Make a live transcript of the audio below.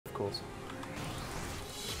course.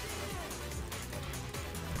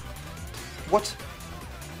 What?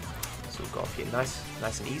 So we'll go off here,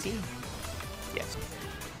 nice and easy. Yes.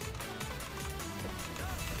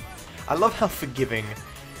 I love how forgiving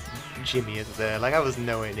Jimmy is there. Like, I was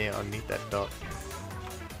nowhere near underneath that dot.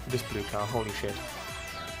 This blue car, holy shit.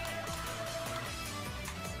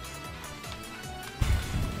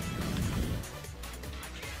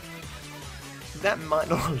 That might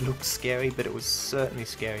not look scary, but it was certainly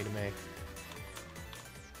scary to me.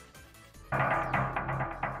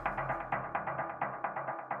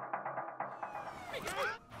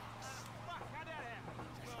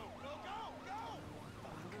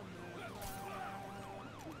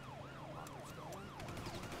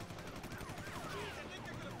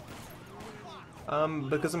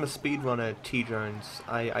 Because I'm a speedrunner, T-Jones,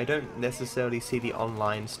 I don't necessarily see the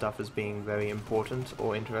online stuff as being very important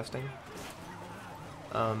or interesting.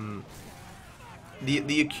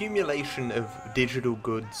 The accumulation of digital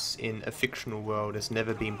goods in a fictional world has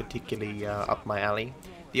never been particularly up my alley.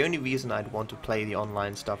 The only reason I'd want to play the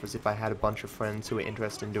online stuff is if I had a bunch of friends who were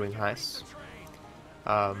interested in doing heists.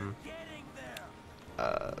 But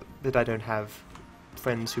I don't have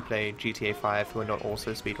friends who play GTA 5 who are not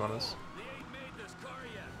also speedrunners.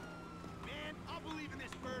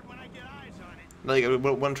 Like,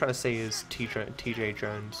 what I'm trying to say is TJ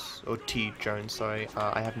Jones, or T Jones, sorry,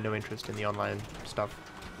 I have no interest in the online stuff.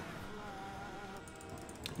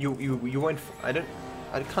 You won't, I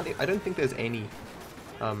don't think there's any,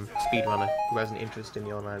 speedrunner who has an interest in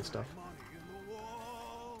the online stuff.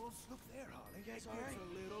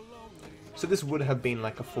 So this would have been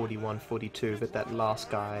like a 41-42, but that last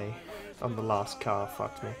guy on the last car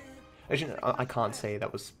fucked me. Actually, I can't say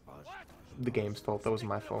that was the game's fault, that was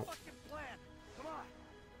my fault.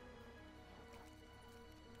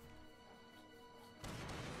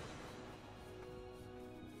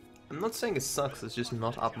 I'm not saying it sucks, it's just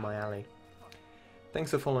not up my alley.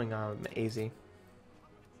 Thanks for following AZ.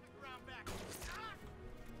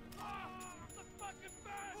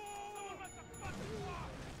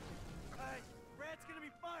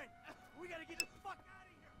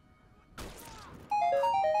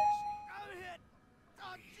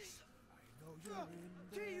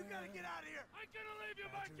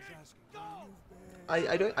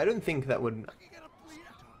 I don't think that would.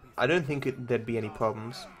 I don't think there'd be any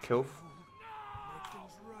problems, Crowolf.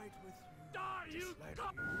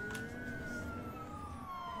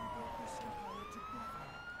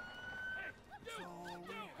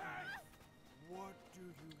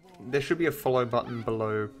 There should be a follow button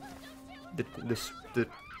below the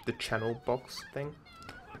channel box thing,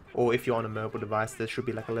 or if you're on a mobile device, there should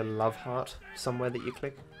be like a little love heart somewhere that you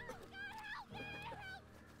click.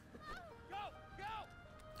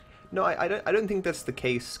 No, I don't think that's the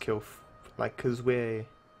case, Crowolf. Like, cause we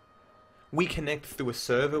connect through a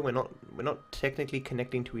server. We're not technically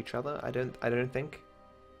connecting to each other. I don't think.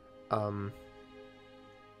 I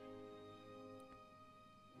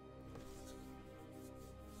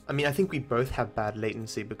mean, I think we both have bad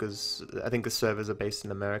latency because I think the servers are based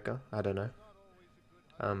in America. I don't know.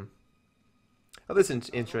 Oh, that's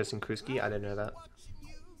interesting, Kruski. I don't know that.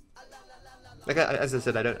 Like, as I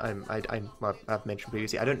said, I've mentioned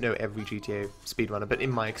previously, I don't know every GTA speedrunner, but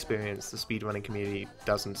in my experience, the speedrunning community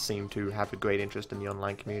doesn't seem to have a great interest in the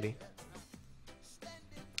online community.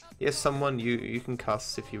 Yes, someone, you can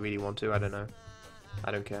cuss if you really want to, I don't know.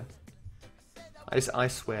 I don't care. I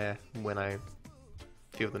swear when I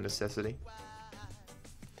feel the necessity.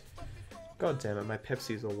 God damn it, my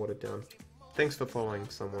Pepsi's all watered down. Thanks for following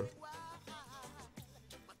someone.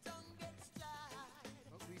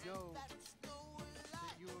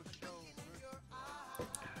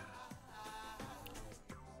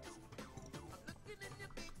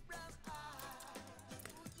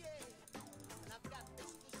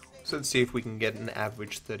 So let's see if we can get an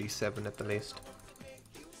average 37 at the least.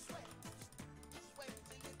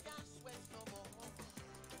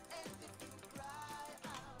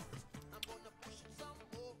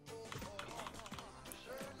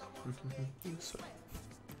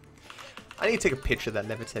 I need to take a picture of that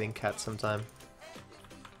levitating cat sometime.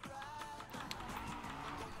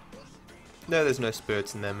 No, there's no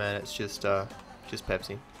spirits in there, man. It's just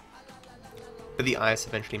Pepsi. But the ice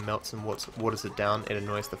eventually melts and waters it down. It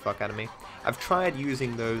annoys the fuck out of me. I've tried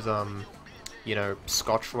using those, you know,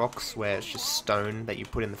 Scotch rocks where it's just stone that you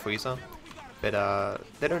put in the freezer, but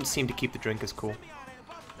they don't seem to keep the drink as cool,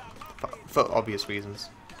 for obvious reasons.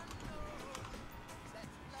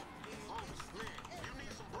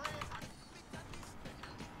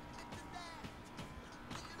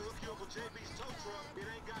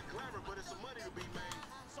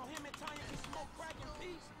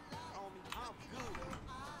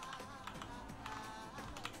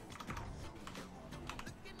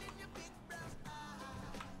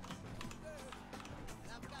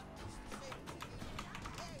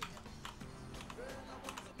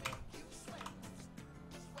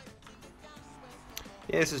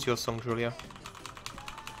 Yeah, this is your song, Julia.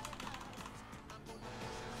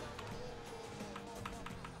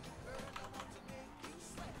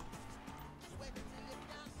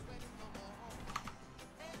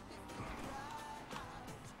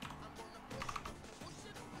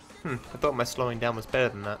 I thought my slowing down was better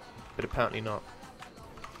than that, but apparently not.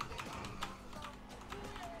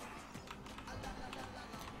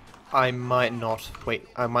 I might not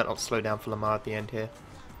slow down for Lamar at the end here.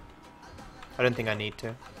 I don't think I need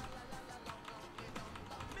to.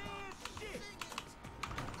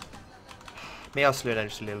 Maybe I'll slow down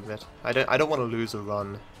just a little bit. I don't want to lose a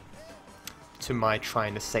run to my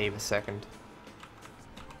trying to save a second.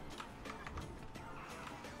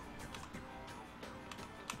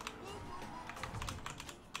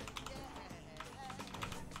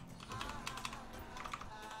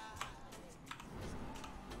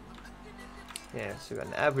 Yeah, so we got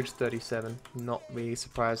an average 37, not really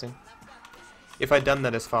surprising. If I'd done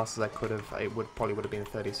that as fast as I could have, it probably would have been a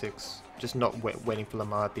 36. Just not waiting for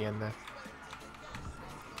Lamar at the end there.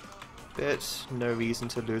 But no reason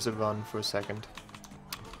to lose a run for a second.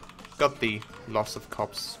 Got the loss of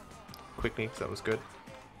cops quickly, so that was good.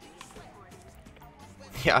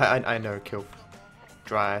 Yeah, I know, kill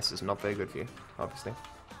dry ass is not very good for you, obviously.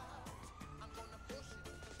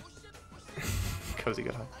 Cozy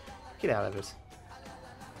got high. Get out of this.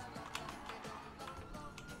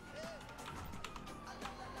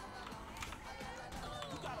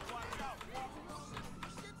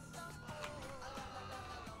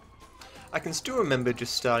 I can still remember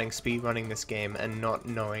just starting speedrunning this game and not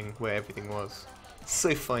knowing where everything was. It's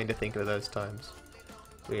so funny to think of those times.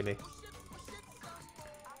 Really.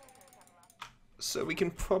 So we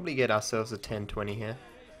can probably get ourselves a 10-20 here.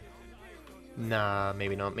 Nah,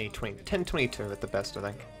 maybe not. Maybe 10-22 at the best, I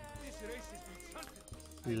think.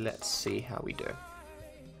 Let's see how we do.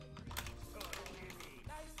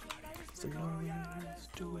 So let's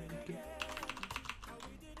do it again.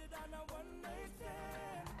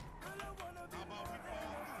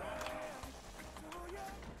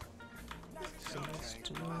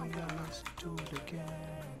 Let's do it again.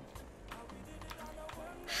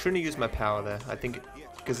 Shouldn't have used my power there. I think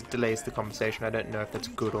because it delays the conversation. I don't know if that's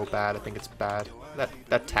good or bad. I think it's bad.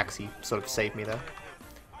 That taxi sort of saved me there.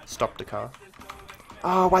 Stopped the car.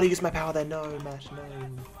 Oh, why did I use my power there? No, Matt,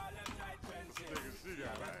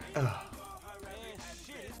 no.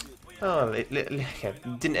 Oh, okay.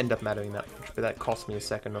 It didn't end up mattering that much, but that cost me a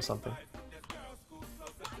second or something.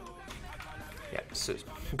 Yeah, so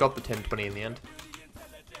got the 10-20 in the end.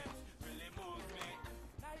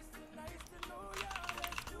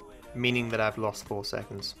 Meaning that I've lost 4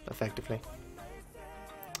 seconds, effectively.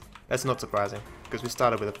 That's not surprising, because we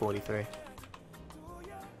started with a 43.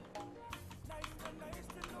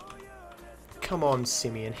 Come on,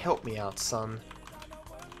 Simeon, help me out, son.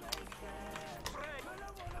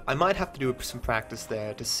 I might have to do some practice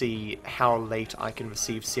there to see how late I can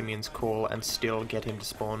receive Simeon's call and still get him to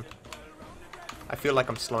spawn. I feel like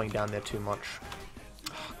I'm slowing down there too much.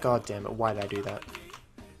 Oh, God damn it, why did I do that?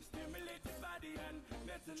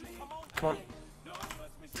 Come on.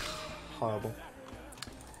 Horrible.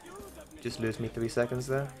 Just lose me 3 seconds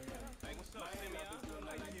there.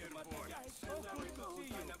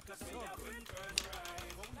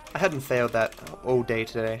 I hadn't failed that all day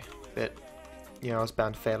today, but you know, I was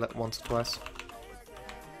bound to fail it once or twice.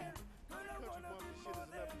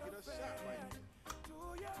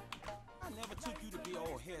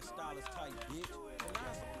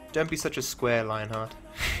 Don't be such a square, Lionheart.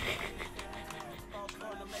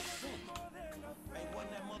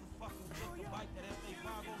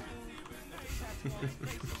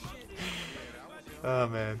 Oh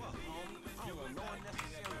man.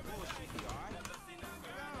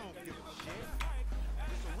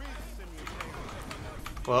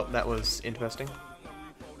 Well, that was interesting.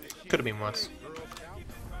 Could have been worse.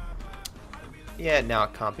 Yeah, now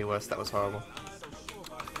it can't be worse. That was horrible.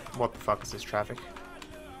 What the fuck is this traffic?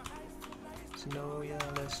 So no, yeah,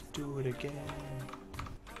 let's do it again.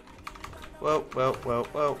 Well.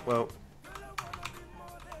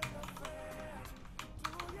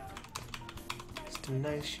 It's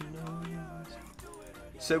nice, you know.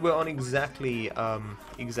 So we're on exactly.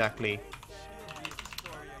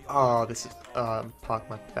 Oh, this is park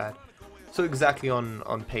my bad. So exactly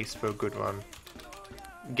on pace for a good run.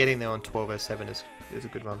 Getting there on 12:07 is a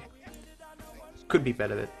good run. Could be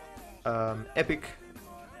better, but epic,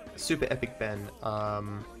 super epic Ben.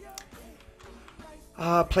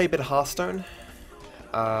 Play a bit of Hearthstone.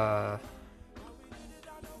 What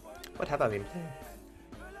have I been playing?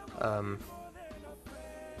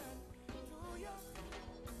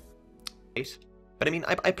 But I mean,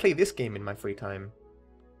 I play this game in my free time.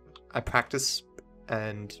 I practice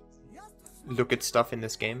and look at stuff in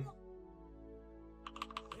this game.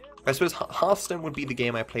 I suppose Hearthstone would be the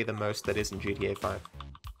game I play the most that isn't GTA 5.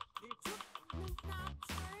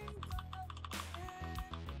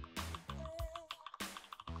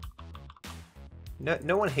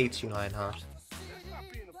 No one hates you, Lionheart.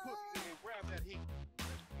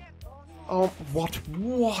 Oh, what?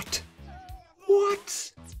 What?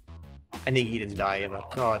 What? I think he didn't die ever.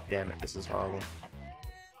 God damn it, this is horrible.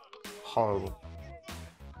 Horrible.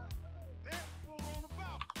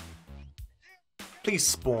 Please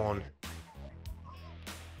spawn.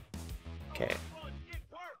 Okay.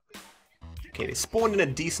 Okay, they spawned in a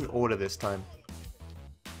decent order this time.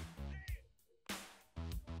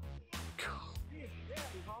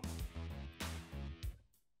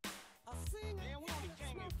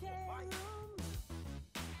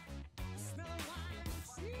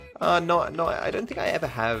 No, I don't think I ever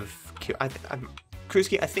have.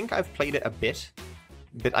 Kruski, I think I've played it a bit,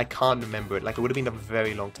 but I can't remember it. Like, it would have been a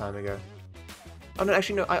very long time ago. Oh no,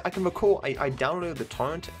 actually no, I can recall I downloaded the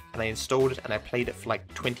torrent and I installed it and I played it for like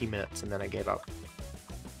 20 minutes and then I gave up.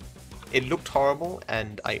 It looked horrible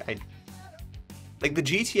and I like, the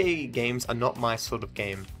GTA games are not my sort of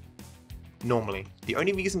game, normally. The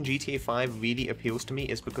only reason GTA 5 really appeals to me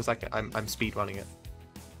is because I'm speedrunning it.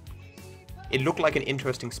 It looked like an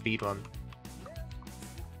interesting speedrun.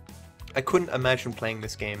 I couldn't imagine playing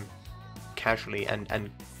this game casually,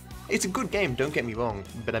 and it's a good game, don't get me wrong,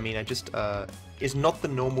 but I mean, I just, it's not the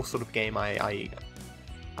normal sort of game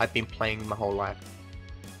I've been playing my whole life.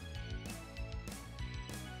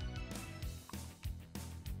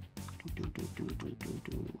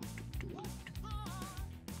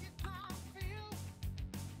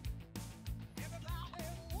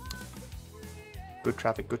 Good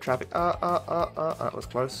traffic, good traffic. That was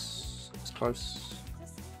close. It was close.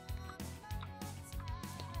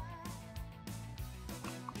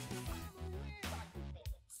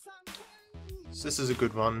 So this is a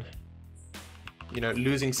good one. You know,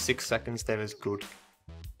 losing 6 seconds there is good.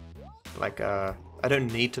 Like, I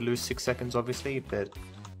don't need to lose 6 seconds, obviously, but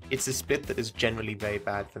it's a split that is generally very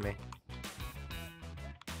bad for me.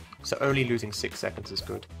 So only losing 6 seconds is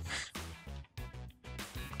good.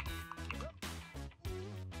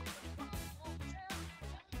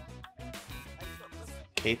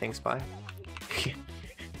 Okay, thanks, bye.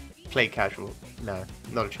 Play casual. No,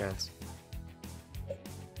 not a chance.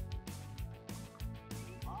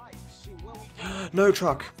 No,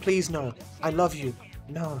 truck, please no. I love you.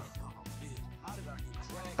 No.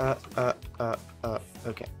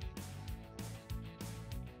 Okay.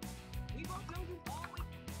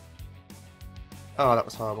 Oh, that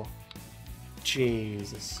was horrible.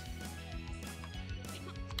 Jesus.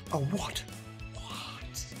 Oh, what?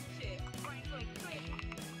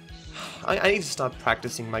 I need to start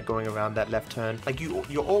practicing my going around that left turn. Like,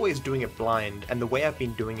 you're always doing it blind, and the way I've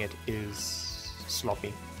been doing it is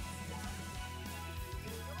sloppy.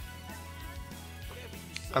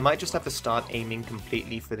 I might just have to start aiming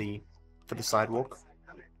completely for the sidewalk.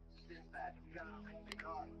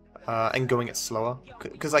 And going it slower.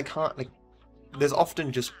 Because I can't, like, there's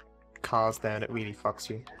often just cars there and it really fucks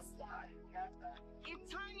you.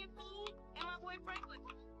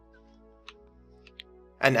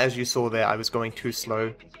 And as you saw there, I was going too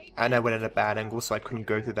slow, and I went at a bad angle, so I couldn't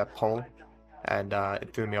go through that pole, and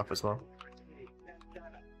it threw me off as well.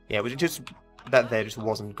 Yeah, it was just, that there just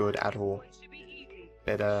wasn't good at all.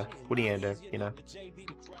 But, what are you gonna do, you know?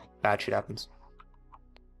 Bad shit happens.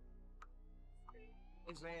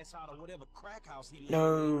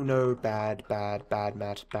 No, bad,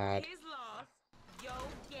 Matt, bad.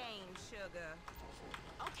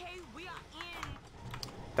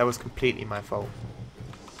 That was completely my fault.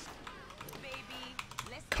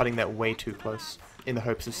 Cutting that way too close, in the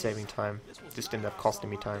hopes of saving time. Just ended up costing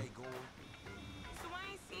me time.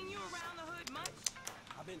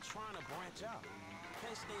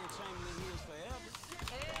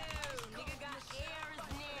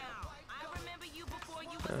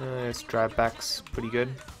 This drive back's pretty good.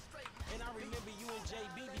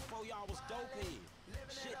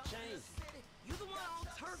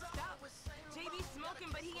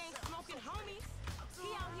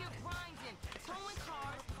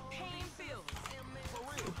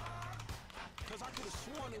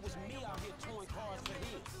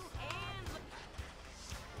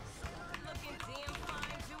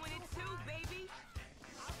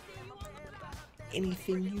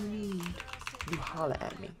 Anything you need, you holler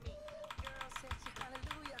at me.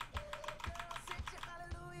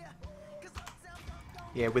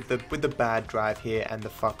 Yeah, with the bad drive here and the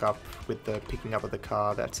fuck up with the picking up of the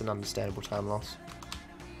car, that's an understandable time loss.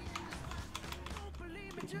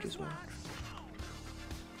 Just watch.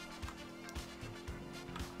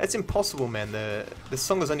 That's impossible, man. The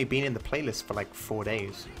song has only been in the playlist for like 4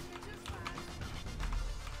 days.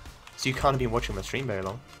 So you can't have been watching my stream very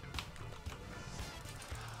long.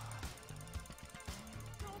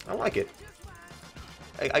 I like it.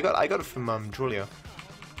 I got it from Julia.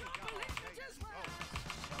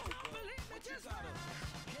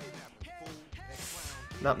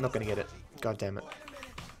 No, I'm not gonna get it. God damn it.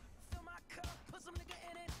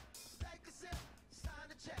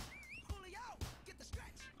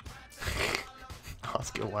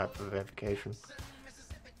 Ask your wife for verification.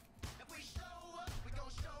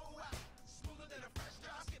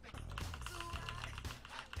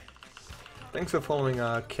 Thanks for following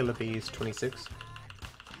KillerBees26.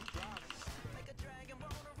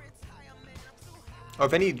 Oh,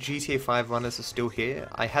 if any GTA 5 runners are still here,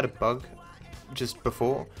 I had a bug just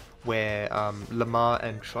before where Lamar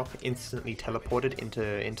and Chop instantly teleported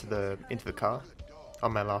into the car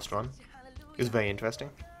on my last run. It was very interesting.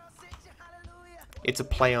 It's a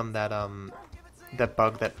play on that that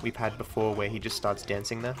bug that we've had before where he just starts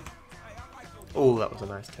dancing there. Oh, that was a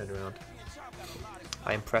nice turnaround.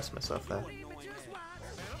 I impressed myself there.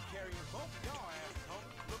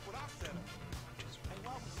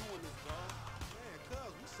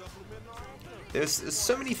 There's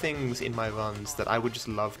so many things in my runs that I would just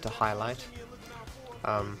love to highlight.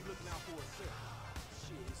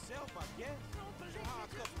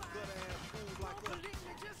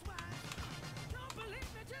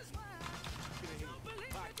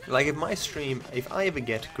 Like if I ever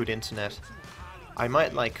get good internet, I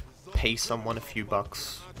might like pay someone a few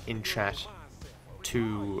bucks in chat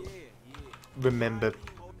to remember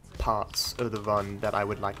parts of the run that I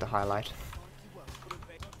would like to highlight.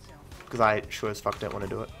 Because I sure as fuck don't want to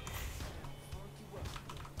do it.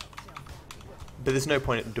 But there's no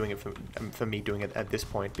point in doing it for me doing it at this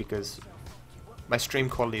point because my stream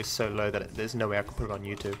quality is so low that there's no way I can put it on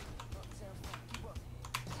YouTube.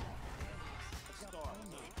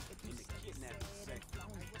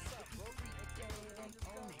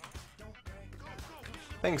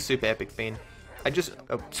 Thanks, Super Epic Bean.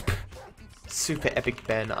 Super Epic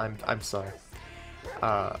Ben. I'm sorry.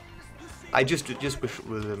 I just wish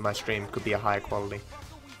my stream could be a higher quality,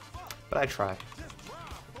 but I try.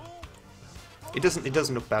 It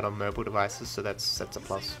doesn't look bad on mobile devices, so that's a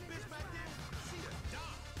plus.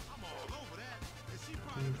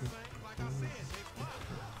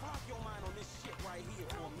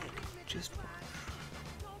 Just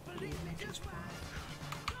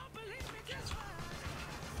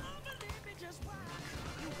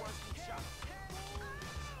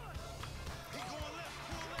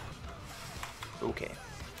okay.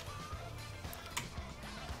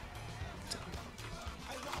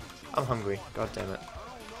 I'm hungry. God damn it.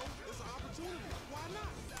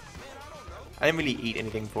 I didn't really eat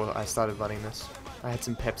anything before I started running this. I had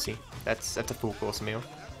some Pepsi. That's a full course meal,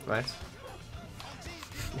 right?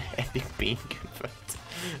 Epic bean convert.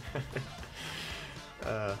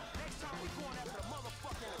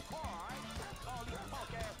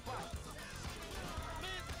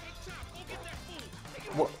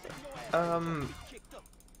 What?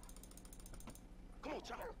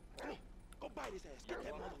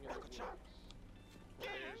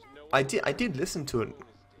 I did listen to it,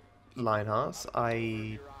 Lionhearts.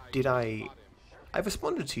 I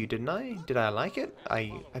responded to you, didn't I? Did I like it?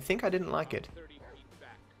 I think I didn't like it.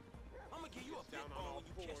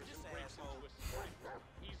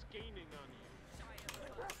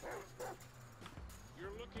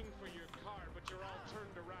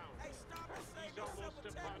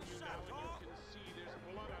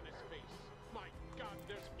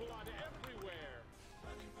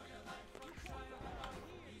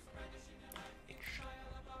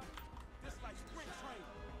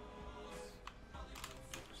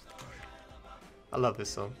 I love this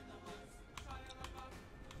song.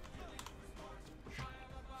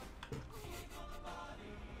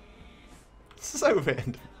 So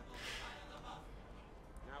random.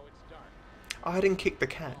 Oh, I didn't kick the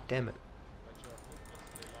cat, damn it.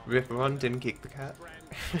 Rip Ron didn't kick the cat.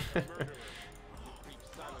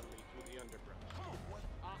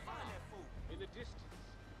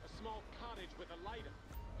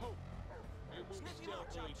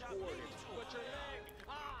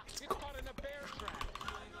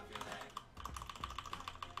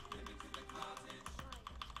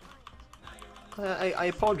 I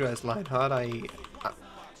apologize, Lionheart. I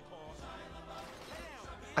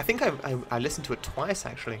think I listened to it twice,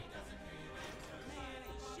 actually.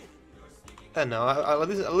 No, I'll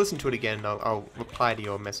listen to it again and I'll reply to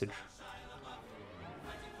your message.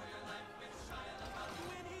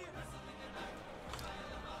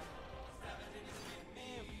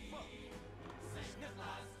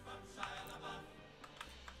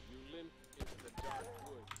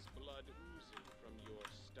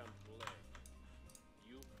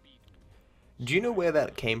 Do you know where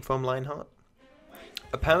that came from, Lionheart?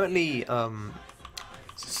 Apparently,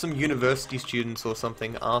 some university students or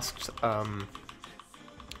something asked,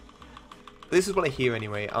 this is what I hear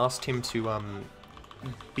anyway, asked him to,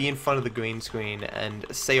 be in front of the green screen and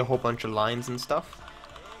say a whole bunch of lines and stuff,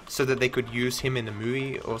 so that they could use him in a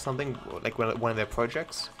movie or something, like one of their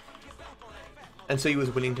projects. And so he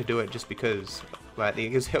was willing to do it just because, right?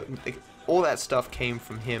 All that stuff came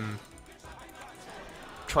from him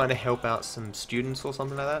trying to help out some students or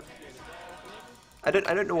something like that. I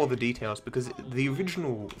don't know all the details because the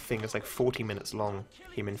original thing is like 40 minutes long.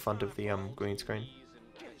 Him in front of the green screen.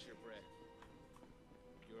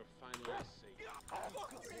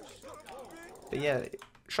 But yeah,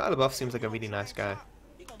 Shia LaBeouf seems like a really nice guy.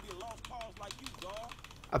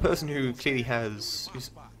 A person who clearly has,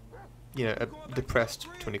 you know, depressed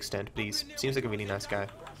to an extent, but he seems like a really nice guy.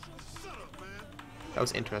 That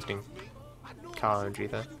was interesting. Car imagery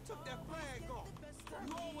there.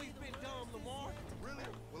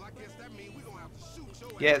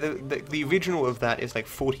 Yeah, the original of that is like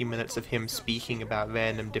 40 minutes of him speaking about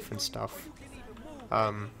random different stuff.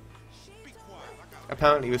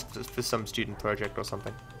 Apparently it was for some student project or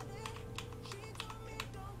something.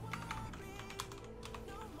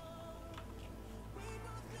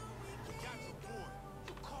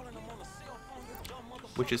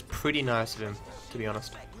 Which is pretty nice of him, to be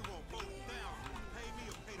honest.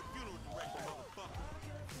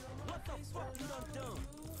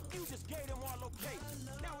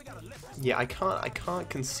 Yeah, I can't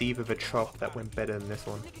conceive of a chop that went better than this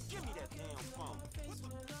one.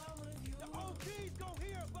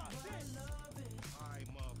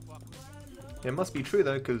 It must be true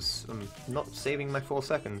though, because I'm not saving my 4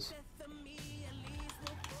 seconds.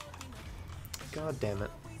 God damn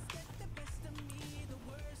it.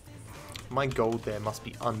 My gold there must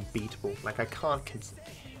be unbeatable. Like, I can't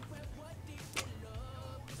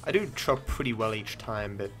I do chop pretty well each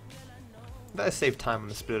time, but that I save time on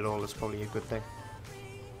the split at all is probably a good thing.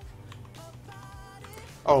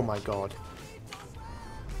 Oh my god.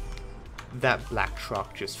 That black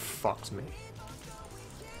truck just fucks me.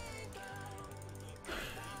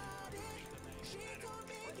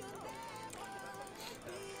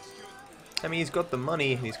 I mean, he's got the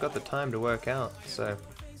money and he's got the time to work out, so...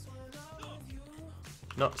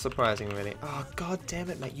 Not surprising, really. Oh, god damn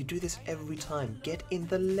it, mate, you do this every time. Get in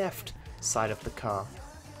the left side of the car.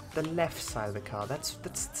 The left side of the car. That's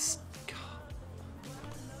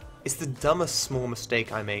it's the dumbest small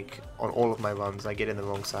mistake I make on all of my runs. I get in the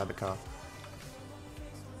wrong side of the car.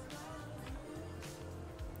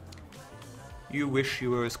 You wish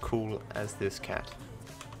you were as cool as this cat.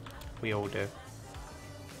 We all do.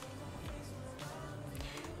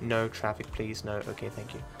 No traffic, please. No. Okay,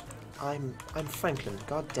 thank you. I'm Franklin.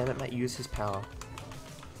 God damn it, Matt. Use his power.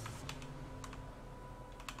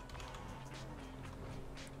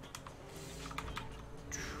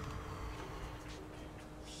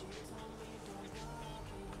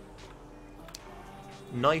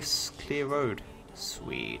 Nice, clear road.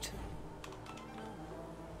 Sweet.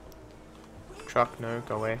 Truck, no,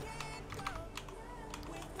 go away.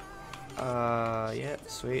 Yeah,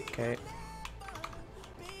 sweet, okay.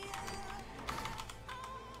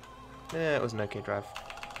 Yeah, it was an okay drive.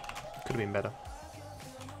 Could have been better.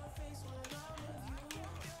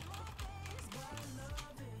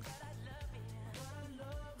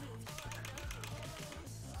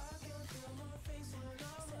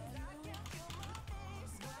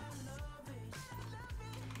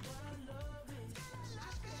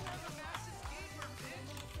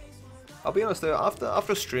 I'll be honest though,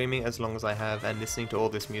 after streaming as long as I have and listening to all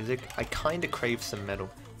this music, I kinda crave some metal.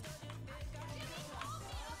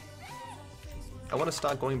 I want to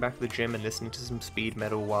start going back to the gym and listening to some speed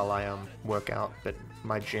metal while I work out, but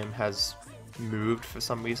my gym has moved for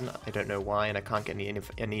some reason. I don't know why, and I can't get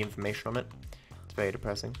any information on it. It's very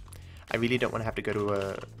depressing. I really don't want to have to go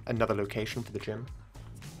to another location for the gym.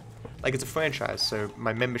 Like, it's a franchise, so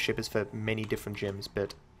my membership is for many different gyms,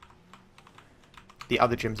 but the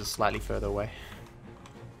other gyms are slightly further away.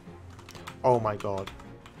 Oh my god.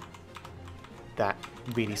 That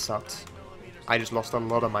really sucked. I just lost a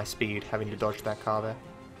lot of my speed having to dodge that car there.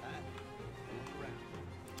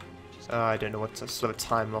 I don't know what sort of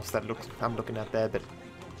time loss that I'm looking at there, but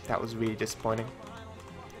that was really disappointing.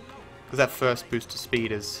 Because that first boost of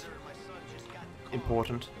speed is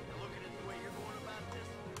important.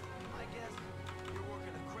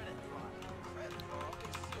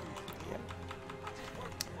 Yeah.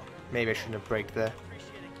 Maybe I shouldn't have braked there.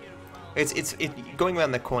 Going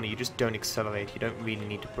around the corner, you just don't accelerate. You don't really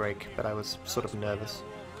need to brake, but I was sort of nervous.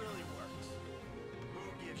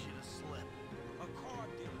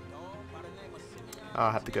 Oh,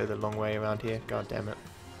 I have to go the long way around here. God damn it.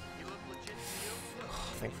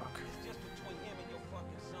 Oh, thank fuck.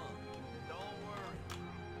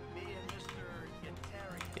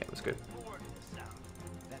 Yeah, it was good.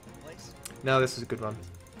 No, this is a good run.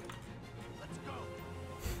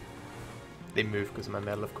 They move because of my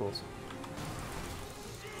medal, of course.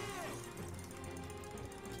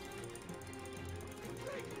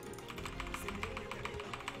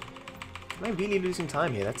 Am I really losing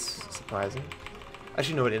time here? That's surprising.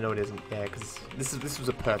 Actually, no, it isn't. Yeah, because this was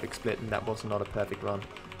a perfect split, and that was not a perfect run.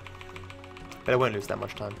 But I won't lose that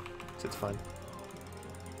much time, so it's fine.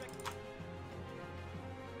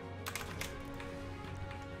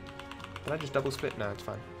 Did I just double split? No, it's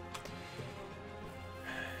fine.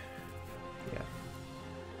 Yeah.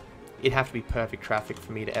 It'd have to be perfect traffic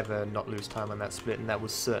for me to ever not lose time on that split, and that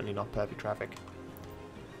was certainly not perfect traffic.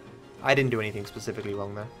 I didn't do anything specifically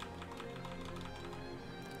wrong there.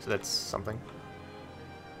 So that's something.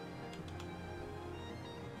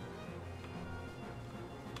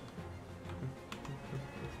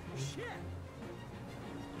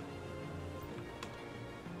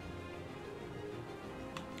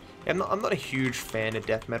 Yeah, I'm not a huge fan of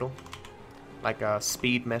death metal, like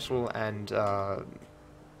speed metal and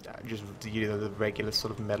just the regular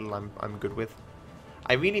sort of metal. I'm good with.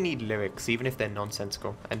 I really need lyrics, even if they're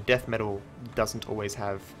nonsensical, and death metal doesn't always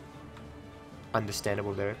have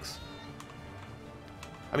understandable lyrics.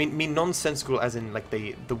 I mean nonsensical as in like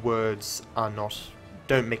the words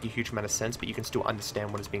don't make a huge amount of sense, but you can still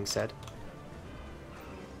understand what is being said.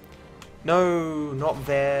 No, not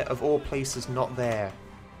there. Of all places, not there.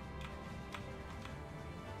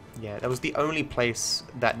 Yeah, that was the only place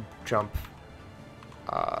that jump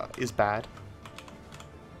is bad.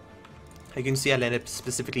 You can see I landed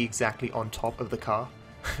specifically exactly on top of the car,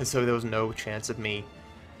 so there was no chance of me.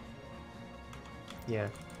 Yeah.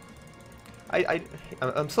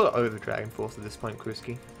 I'm sort of over Dragon Force at this point,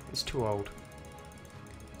 Kruski. It's too old.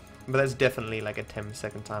 But that's definitely like a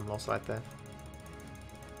 10-second time loss right there.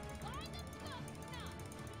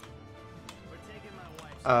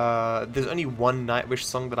 There's only one Nightwish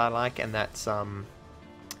song that I like, and that's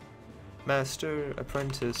Master,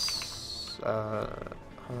 Apprentice,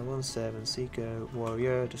 17 Seeker,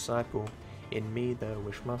 Warrior, Disciple, in me the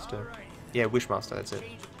Wishmaster. Yeah, Wishmaster, that's it.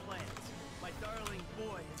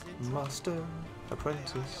 Master,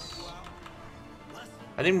 Apprentice.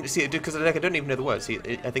 I didn't see it because I don't even know the words. See,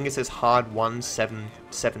 I think it says Hard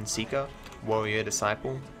 177 Seeker, Warrior,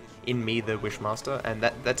 Disciple, in me the Wishmaster, and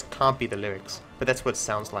that can't be the lyrics, but that's what it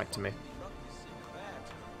sounds like to me.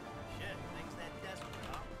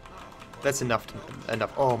 That's enough.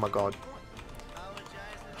 Oh my god,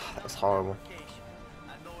 that was horrible.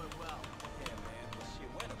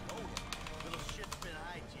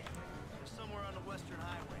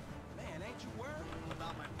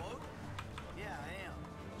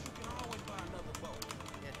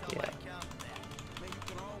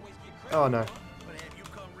 Oh no.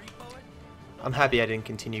 I'm happy I didn't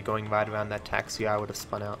continue going right around that taxi. I would have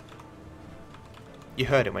spun out. You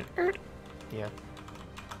heard it went "ert." Yeah.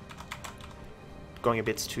 Going a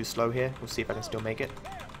bit too slow here. We'll see if I can still make it.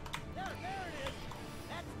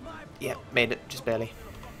 Yeah, made it. Just barely.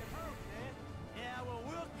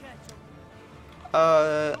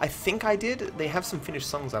 I think I did. They have some Finnish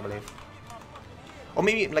songs, I believe. Or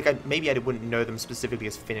maybe, like, maybe I wouldn't know them specifically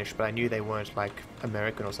as Finnish, but I knew they weren't, like,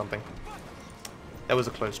 American or something. That was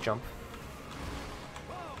a close jump.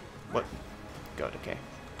 What? God, okay.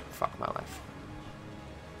 Fuck my life.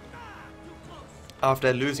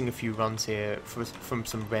 After losing a few runs here from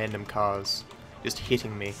some random cars just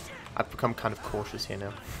hitting me, I've become kind of cautious here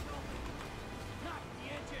now.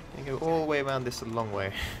 I go all the way around this a long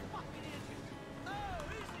way.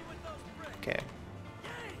 Okay.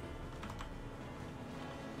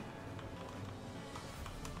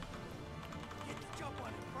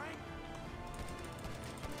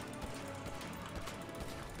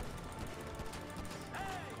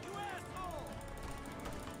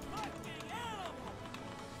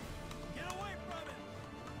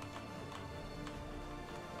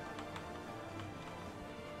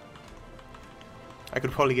 I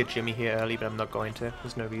could probably get Jimmy here early, but I'm not going to.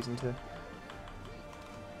 There's no reason to.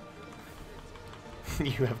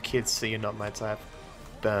 You have kids, so you're not my type.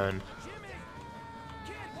 Burn.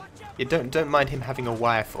 Yeah, don't mind him having a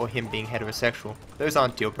wife or him being heterosexual. Those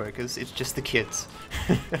aren't deal breakers. It's just the kids.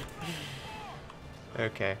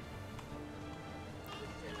 Okay.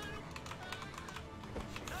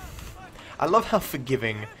 I love how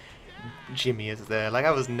forgiving Jimmy is there. Like,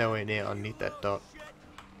 I was nowhere near underneath that dot.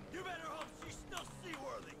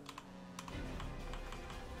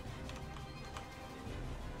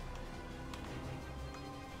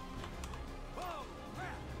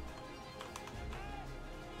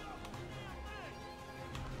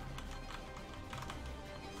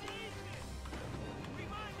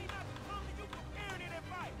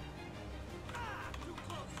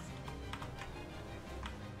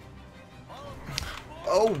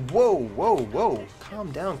 Oh, whoa, whoa, whoa.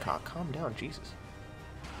 Calm down, car. Calm down, Jesus.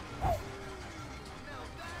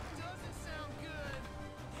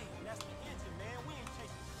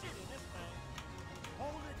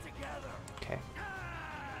 Okay.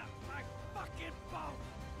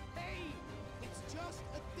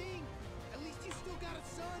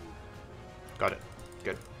 Got it.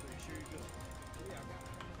 Good.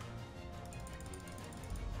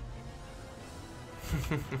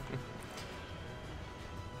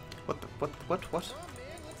 What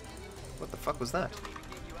the fuck was that?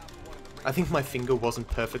 I think my finger wasn't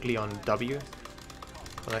perfectly on W.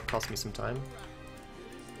 Well, that cost me some time.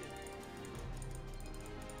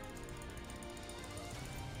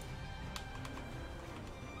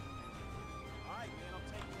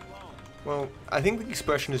 Well, I think the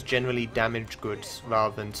expression is generally damaged goods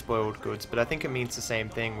rather than spoiled goods, but I think it means the same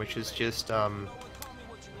thing, which is just, you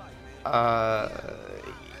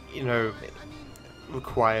know,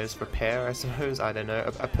 requires repair, I suppose. I don't know.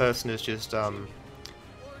 A person has just,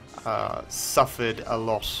 suffered a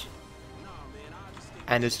lot,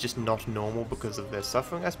 and it's just not normal because of their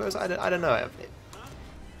suffering, I suppose. I don't know.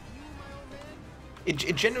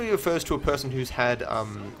 It generally refers to a person who's had,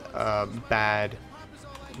 bad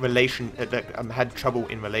had trouble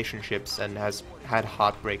in relationships and has had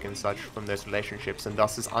heartbreak and such from those relationships, and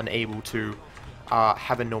thus is unable to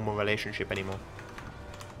have a normal relationship anymore.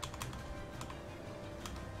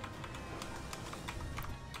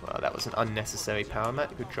 Well, that was an unnecessary power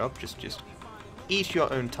mat. Good job. Just eat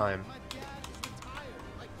your own time.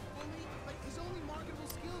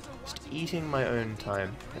 Just eating my own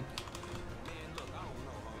time.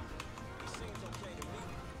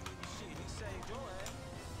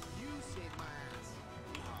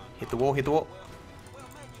 Hit the wall, hit the wall.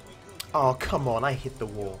 Oh, come on, I hit the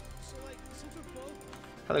wall.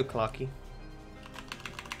 Hello, Clarky.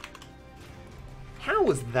 How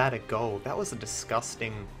was that a goal? That was a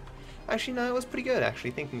disgusting... Actually, no, it was pretty good,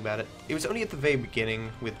 actually, thinking about it. It was only at the very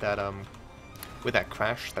beginning with that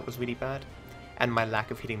crash that was really bad. And my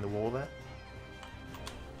lack of hitting the wall there.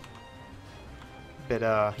 But,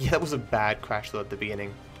 yeah, that was a bad crash, though, at the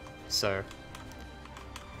beginning. So...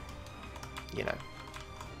 you know.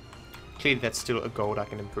 Clearly that's still a gold I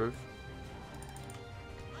can improve.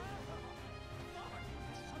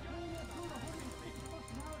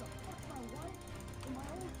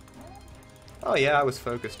 Oh yeah, I was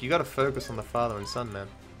focused. You gotta focus on the father and son, man.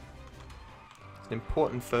 It's an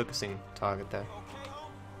important focusing target there.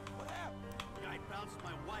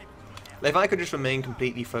 If I could just remain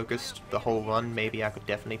completely focused the whole run, maybe I could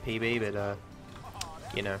definitely PB, but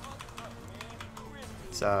you know.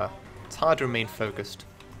 It's hard to remain focused.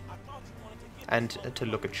 And to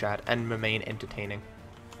look at chat and remain entertaining.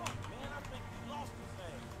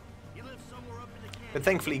 But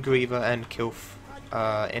thankfully Griever and Kilf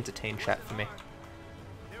entertain chat for me.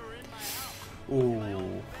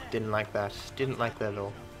 Ooh, didn't like that. Didn't like that at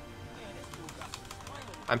all.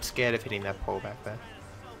 I'm scared of hitting that pole back there.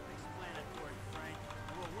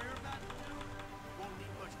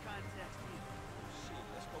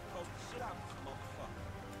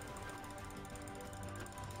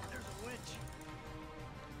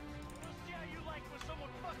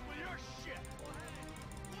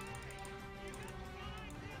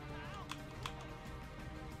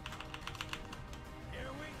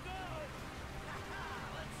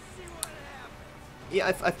 Yeah,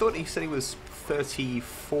 I thought he said he was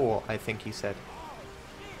 34, I think he said.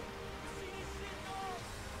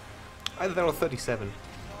 Either that or 37,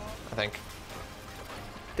 I think.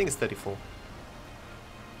 I think it's 34.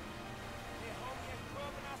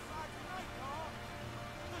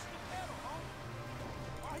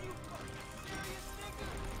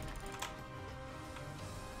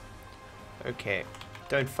 Okay,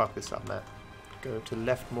 don't fuck this up, Matt. Go to the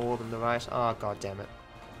left more than the right. Ah, god damn it.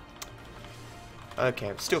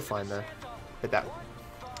 Okay, still fine though. But that...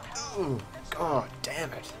 oh, god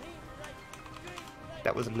damn it.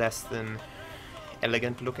 That was less than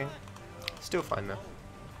elegant looking. Still fine though.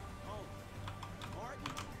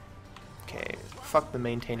 Okay, fuck the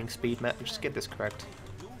maintaining speed, Matt. Just get this correct.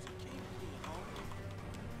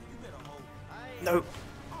 Nope.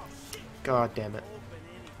 God damn it.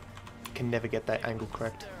 Can never get that angle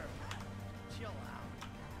correct.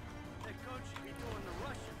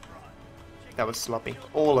 That was sloppy.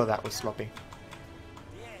 All of that was sloppy.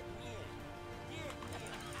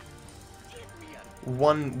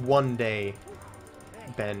 One day,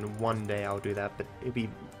 Ben, one day I'll do that, but it'll be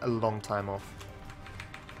a long time off.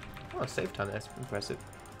 Oh, save time, that's impressive.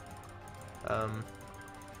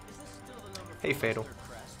 Hey Fatal.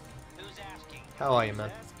 How are you,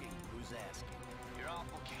 man?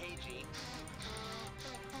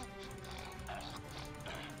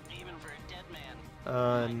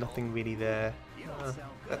 Nothing really there.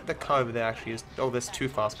 The car over there actually is... Oh, there's two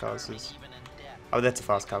fast cars. Oh, that's a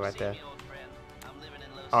fast car right there.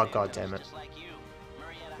 Oh, god damn it.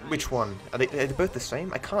 Which one? Are they both the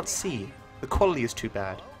same? I can't see. The quality is too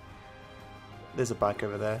bad. There's a bike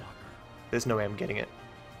over there. There's no way I'm getting it.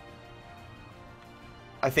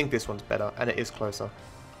 I think this one's better, and it is closer.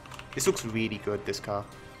 This looks really good, this car.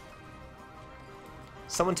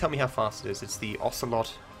 Someone tell me how fast it is. It's the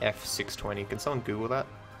Ocelot F620. Can someone Google that?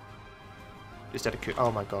 Just out of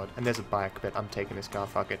oh my god. And there's a bike, but I'm taking this car.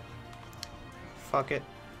 Fuck it. Fuck it.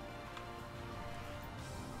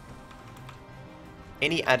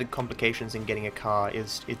 Any added complications in getting a car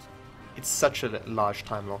is... It's such a large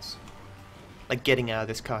time loss. Like getting out of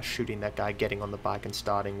this car, shooting that guy, getting on the bike and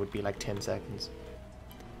starting would be like 10 seconds.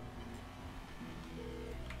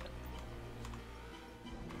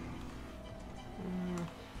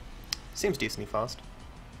 Seems decently fast.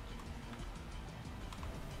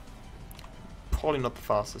 Probably not the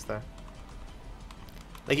fastest though.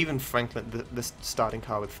 Like even Franklin, the starting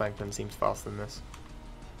car with Franklin seems faster than this.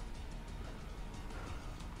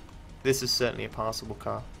 This is certainly a passable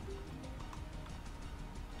car.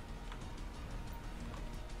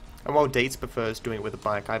 And while Dates prefers doing it with a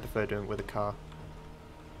bike, I prefer doing it with a car.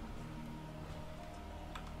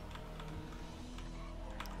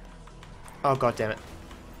 Oh god damn it.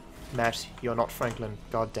 Matt, you're not Franklin.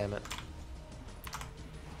 God damn it.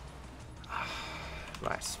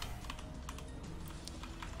 Right.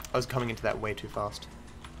 I was coming into that way too fast.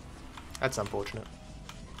 That's unfortunate.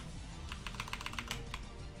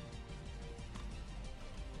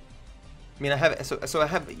 I mean, I have, so I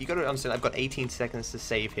have, you gotta understand, I've got 18 seconds to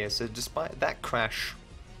save here, so despite that crash,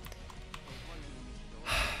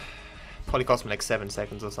 probably cost me like 7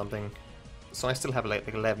 seconds or something, so I still have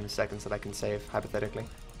like 11 seconds that I can save, hypothetically.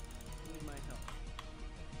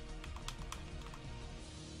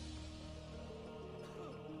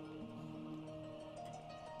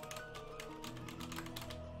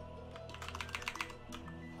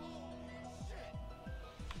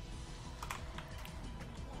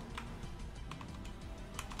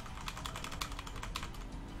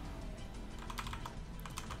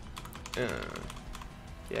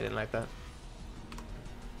 Yeah, I didn't like that.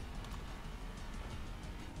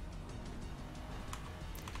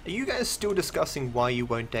 Are you guys still discussing why you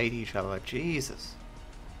won't date each other? Jesus.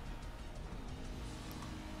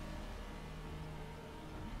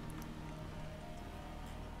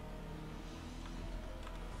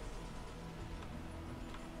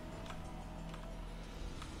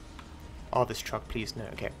 Oh, this truck, please. No,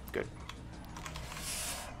 okay, good.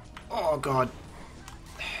 Oh, God.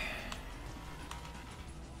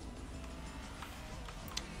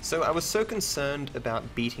 So I was so concerned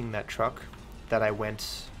about beating that truck that I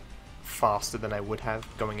went faster than I would have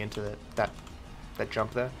going into that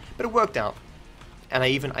jump there. But it worked out. And I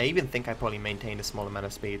even think I probably maintained a small amount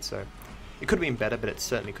of speed, so it could have been better, but it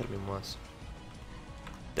certainly could have been worse.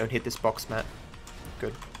 Don't hit this box, Matt.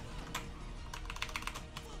 Good.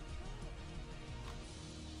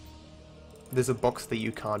 There's a box that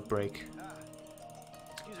you can't break.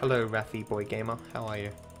 Hello, Raffy Boy Gamer. How are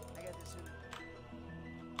you?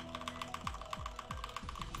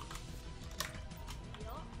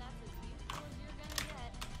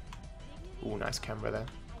 Ooh, nice camera there.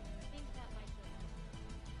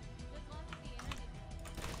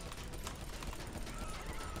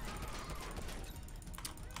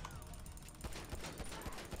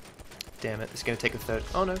 Damn it, it's gonna take a third.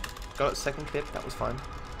 Oh no, got a second clip, that was fine.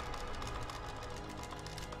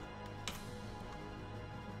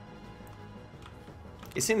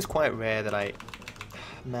 It seems quite rare that I...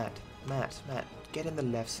 Matt, get in the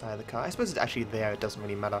left side of the car. I suppose it's actually there, it doesn't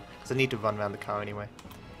really matter, because I need to run around the car anyway.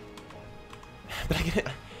 But I get,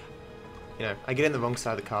 you know, I get in the wrong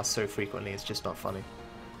side of the car so frequently, it's just not funny.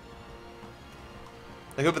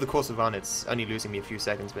 Like over the course of run, it's only losing me a few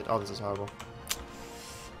seconds, but oh, this is horrible.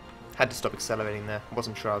 Had to stop accelerating there.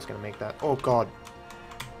 Wasn't sure I was going to make that. Oh god.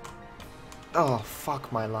 Oh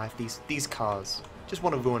fuck my life. These cars just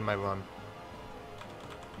want to ruin my run.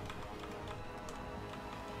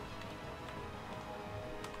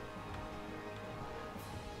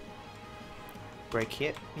 Brake,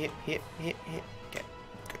 hit. Okay.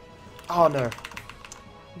 Oh no.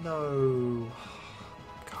 No.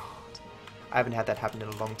 God. I haven't had that happen in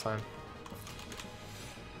a long time.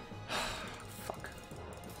 Fuck.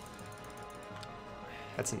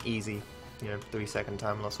 That's an easy, 3-second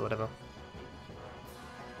time loss or whatever.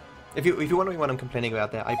 If you're wondering what I'm complaining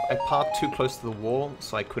about there, I parked too close to the wall,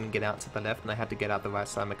 so I couldn't get out to the left, and I had to get out the right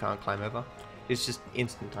side, and I can't climb over. It's just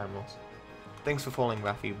instant time loss. Thanks for following,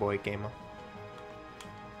 Raffy Boy Gamer.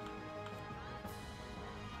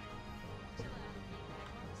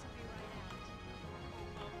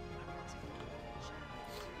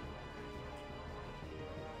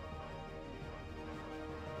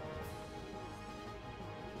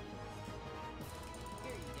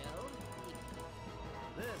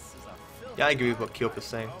 Yeah, I agree with what Crowolf is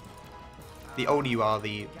saying. The older you are,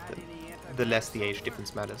 the less the age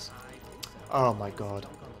difference matters. Oh my god.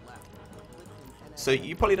 So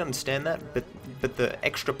you probably don't understand that, but the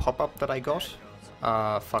extra pop-up that I got,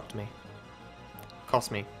 fucked me.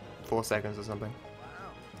 Cost me 4 seconds or something.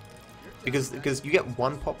 Because you get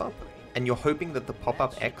one pop-up, and you're hoping that the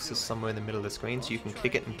pop-up X is somewhere in the middle of the screen, so you can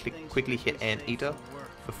click it and quickly hit Enter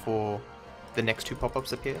before the next two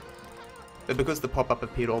pop-ups appear. But because the pop-up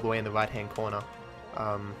appeared all the way in the right-hand corner,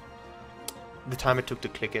 the time it took to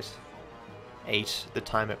click it, 8, the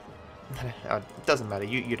time it... it doesn't matter,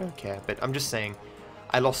 you don't care, but I'm just saying,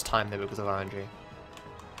 I lost time there because of RNG.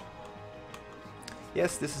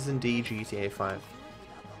 Yes, this is indeed GTA 5.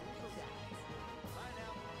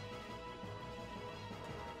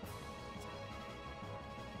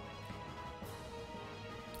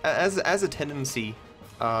 As a tendency,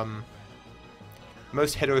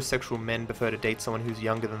 most heterosexual men prefer to date someone who's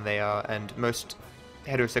younger than they are, and most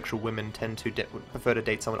heterosexual women tend to prefer to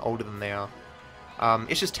date someone older than they are.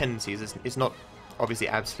 It's just tendencies, it's not obviously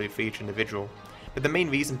absolute for each individual. But the main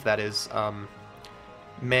reason for that is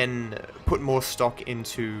men put more stock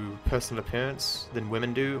into personal appearance than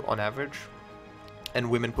women do on average, and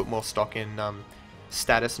women put more stock in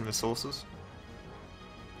status and resources.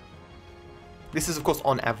 This is of course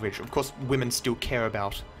on average. Of course women still care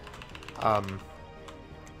about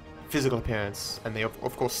physical appearance, and they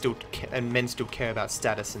of course still and men still care about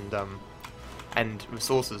status and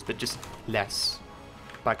resources, but just less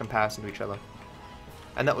by comparison to each other.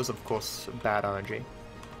 And that was of course bad RNG.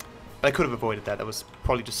 But I could have avoided that. That was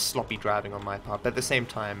probably just sloppy driving on my part. But at the same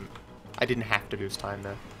time, I didn't have to lose time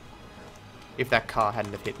there. If that car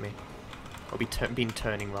hadn't have hit me, or been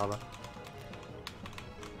turning rather.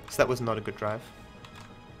 So that was not a good drive.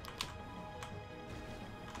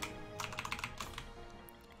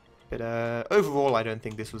 But overall, I don't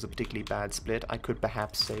think this was a particularly bad split. I could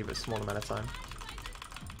perhaps save a small amount of time.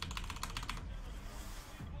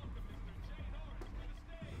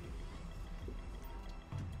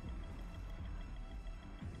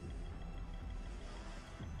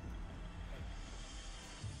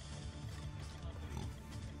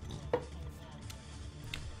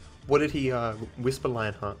 What did he whisper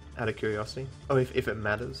Lionheart out of curiosity? Oh, if it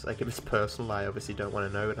matters. Like if it's personal, I obviously don't want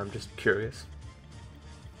to know, but I'm just curious.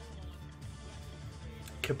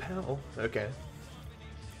 Capel? Okay.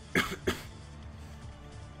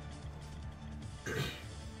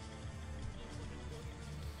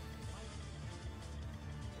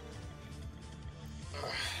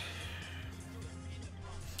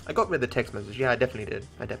 I got rid of the text message. Yeah, I definitely did.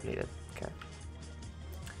 Okay.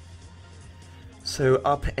 So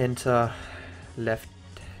up, enter, left,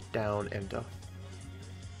 down, enter.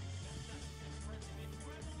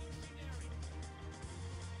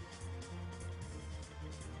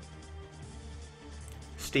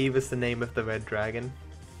 Steve is the name of the red dragon.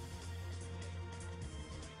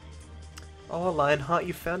 Oh, Lionheart,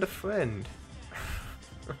 you found a friend.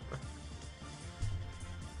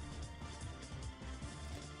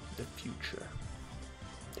 The future.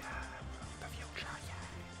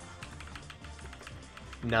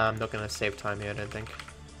 Nah, I'm not gonna save time here, I don't think.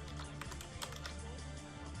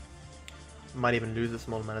 Might even lose a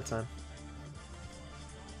small amount of time.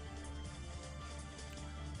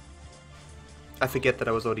 I forget that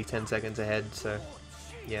I was already 10 seconds ahead, so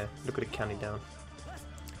yeah, look at it counting down.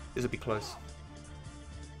 This will be close.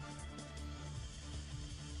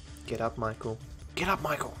 Get up, Michael. Get up,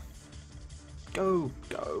 Michael! Go,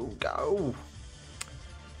 go, go!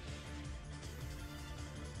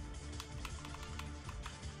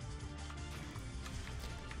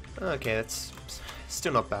 Okay, that's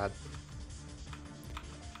still not bad.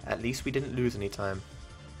 At least we didn't lose any time.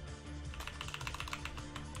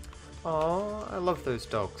 Aww, I love those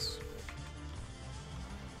dogs.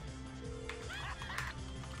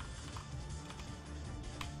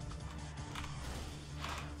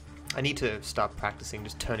 I need to start practicing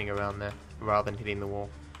just turning around there rather than hitting the wall.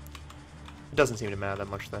 It doesn't seem to matter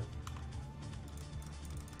that much though.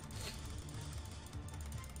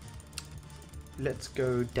 Let's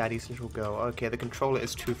go Daddy's Little Girl. Okay, the controller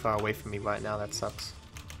is too far away from me right now, that sucks.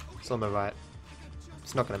 It's on the right.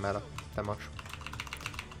 It's not gonna matter that much.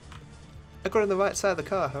 I got on the right side of the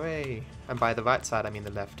car, hooray! And by the right side I mean the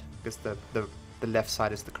left, because the left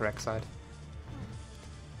side is the correct side.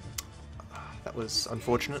 That was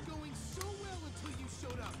unfortunate.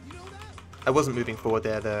 I wasn't moving forward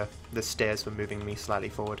there, the stairs were moving me slightly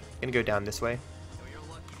forward. I'm gonna go down this way.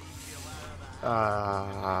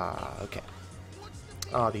 Okay.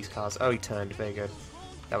 Oh, these cars. Oh, he turned. Very good.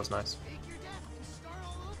 That was nice.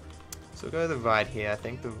 So we'll go to the right here. I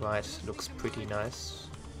think the right looks pretty nice.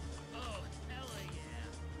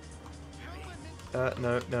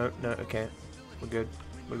 No, no, no, okay. We're good.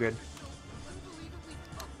 We're good.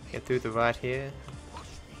 Get through the right here.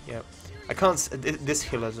 Yep. I can't this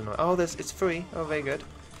hill is annoying. Oh, it's free. Oh, very good.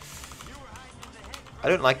 I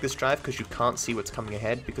don't like this drive because you can't see what's coming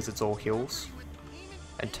ahead because it's all hills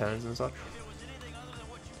and turns and such.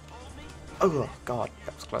 Oh, God,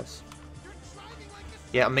 that was close.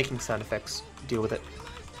 Yeah, I'm making sound effects. Deal with it.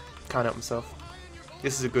 Can't help myself.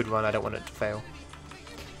 This is a good run. I don't want it to fail.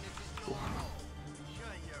 Ooh.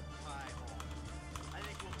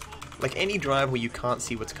 Like, any drive where you can't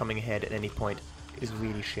see what's coming ahead at any point is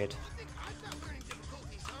really shit.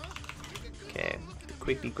 Okay,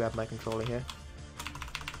 quickly grab my controller here.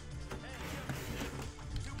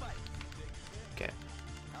 Okay.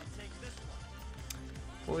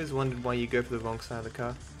 Always wondered why you go for the wrong side of the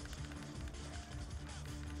car.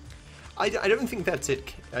 I don't think that's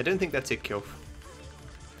it. I don't think that's it, Crowolf.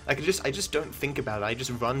 Like, I just don't think about it. I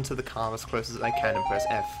just run to the car as close as I can and press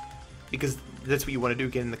F. Because that's what you want to do,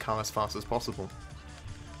 get in the car as fast as possible.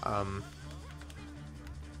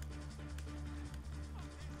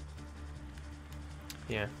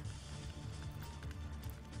 Yeah.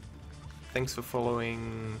 Thanks for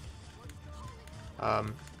following,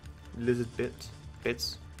 Lizard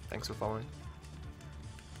Bits. Thanks for following.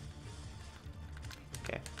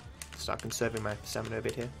 Okay. Start conserving my stamina a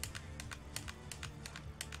bit here.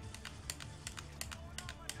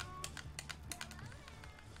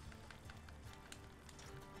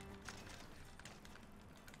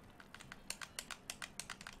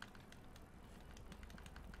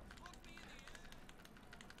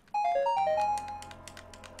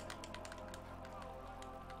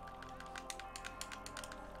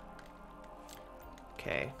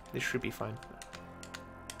 Okay, this should be fine.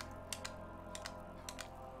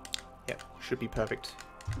 Yep, should be perfect.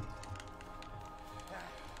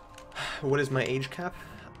 What is my age cap?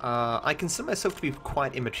 I consider myself to be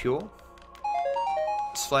quite immature,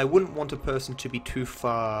 so I wouldn't want a person to be too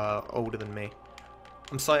far older than me.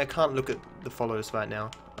 I'm sorry, I can't look at the followers right now.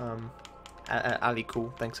 Ali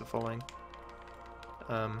Cool, thanks for following.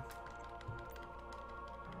 Okay,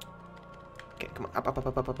 come on,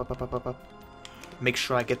 up. Make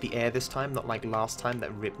sure I get the air this time, not like last time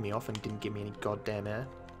that ripped me off and didn't give me any goddamn air.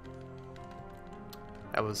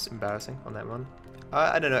 That was embarrassing on that run.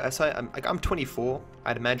 I don't know, I'm 24.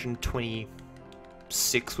 I'd imagine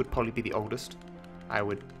 26 would probably be the oldest I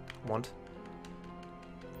would want.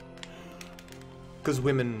 Because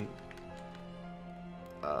women...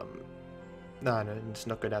 no, let's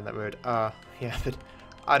not go down that road. Yeah, but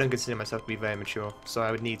I don't consider myself to be very mature, so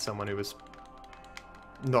I would need someone who was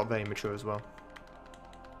not very mature as well.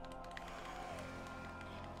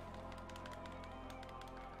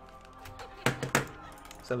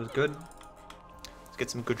 So that was good. Let's get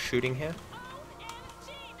some good shooting here.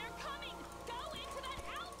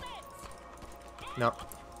 No.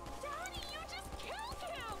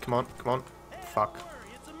 Come on, come on. Fuck.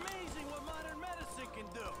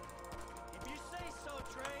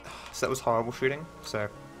 So that was horrible shooting, so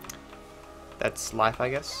that's life, I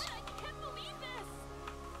guess.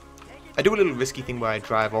 I do a little risky thing where I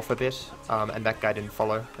drive off a bit, and that guy didn't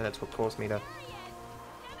follow, and that's what caused me to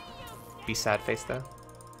be sad-faced there.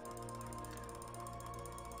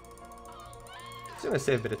 It's gonna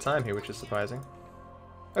save a bit of time here, which is surprising.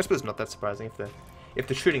 I suppose not that surprising. If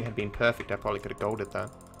the shooting had been perfect, I probably could have golded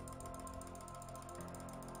that.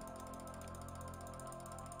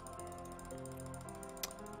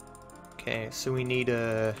 Okay, so we need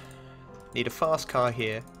a fast car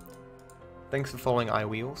here. Thanks for following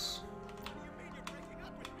iWheels.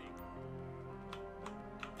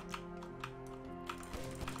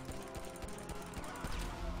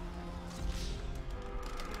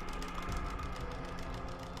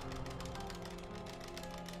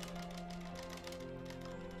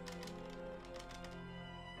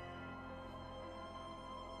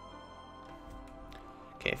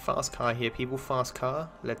 Okay, fast car here, people. Fast car.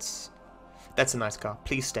 That's a nice car.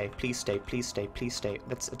 Please stay. Please stay. Please stay. Please stay.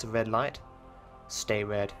 It's a red light. Stay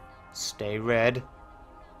red. Stay red.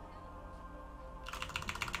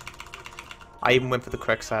 I even went for the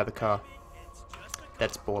correct side of the car.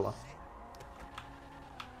 That's baller.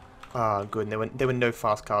 Ah, good. And there were no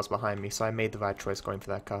fast cars behind me, so I made the right choice going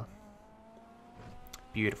for that car.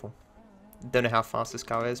 Beautiful. Don't know how fast this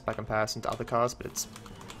car is by comparison to other cars, but it's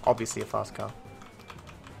obviously a fast car.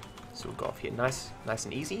 So we'll go off here. Nice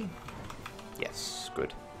and easy. Yes,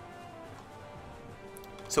 good.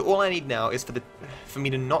 So all I need now is for me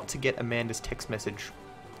to not to get Amanda's text message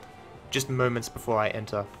just moments before I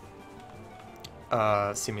enter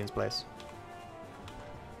Simeon's place.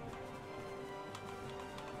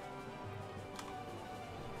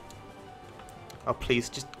 Oh, please,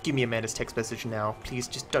 just give me Amanda's text message now. Please,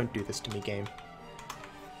 just don't do this to me, game.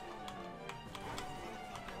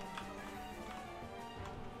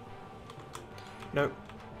 No.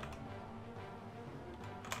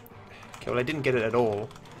 Okay, well, I didn't get it at all,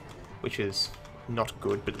 which is not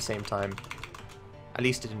good, but at the same time, at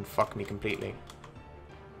least it didn't fuck me completely.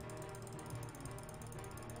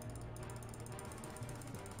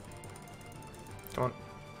 Come on.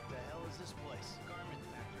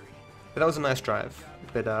 But that was a nice drive,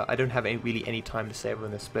 but I don't have really any time to save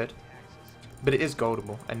on this split. But it is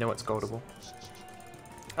goldable. I know it's goldable.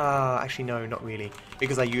 Actually no, not really,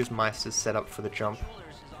 because I used Meister's setup for the jump.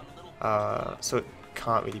 So it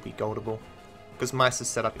can't really be goldable. Because Meister's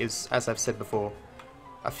setup is, as I've said before,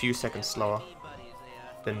 a few seconds slower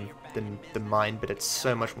than mine, but it's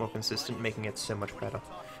so much more consistent, making it so much better.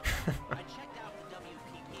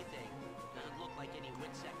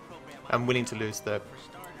 I'm willing to lose the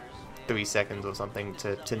 3 seconds or something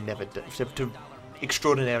to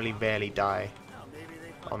extraordinarily rarely die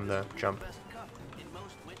on the jump.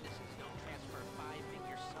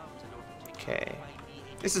 Okay.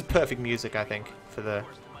 This is perfect music, I think, for the...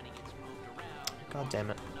 God damn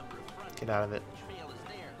it. Get out of it.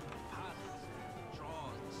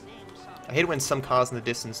 I hate when some cars in the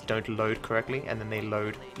distance don't load correctly, and then they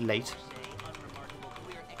load late.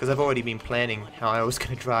 Because I've already been planning how I was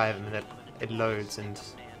going to drive, and then it loads and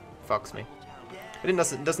fucks me. But it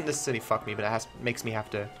doesn't necessarily fuck me, but it makes me have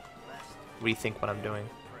to rethink what I'm doing.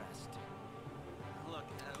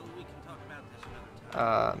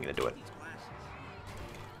 I'm gonna do it.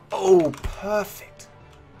 Oh, perfect!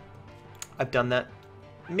 I've done that.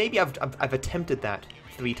 Maybe I've attempted that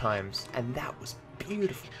 3 times, and that was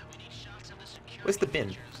beautiful. Where's the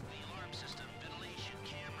bin?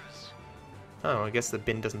 Oh, I guess the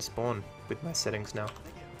bin doesn't spawn with my settings now.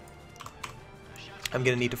 I'm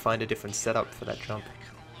gonna need to find a different setup for that jump.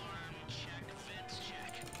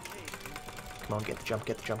 Come on, get the jump,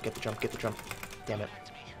 get the jump, get the jump, get the jump. Damn it.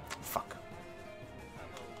 Fuck.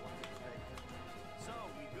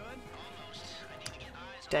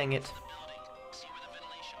 Dang it.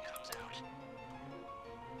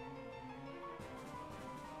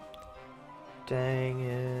 Dang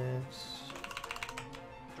it.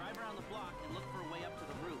 Drive around the block and look for a way up to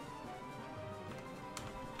the roof.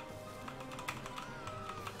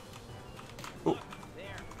 Ooh.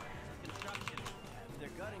 There. Construction. If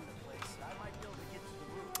they're gutting the place, I might be able to get to the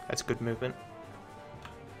roof. That's good movement.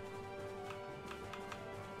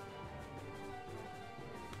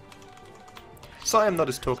 Sorry I'm not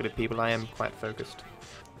as talkative, people. I am quite focused.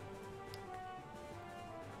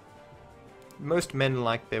 Most men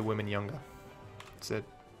like their women younger. It's a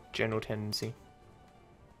general tendency.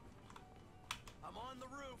 I'm on the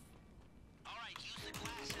roof. All right, use the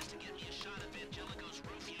glasses to get me a shot of Angelico's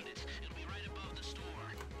roof unit. It'll be right above the store.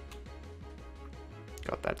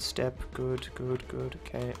 Got that step. Good, good, good.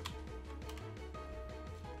 Okay.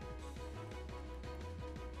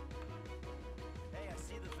 Hey, I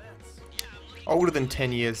see the vents. Older than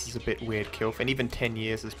 10 years is a bit weird, Kilf, and even 10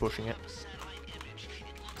 years is pushing it.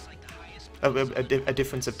 A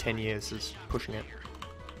difference of 10 years is pushing it.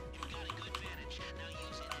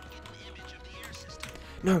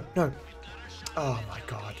 No, no. Oh my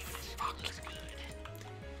god. Fuck.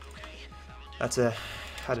 That's a,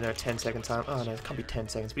 I don't know, 10-second time. Oh no, it can't be 10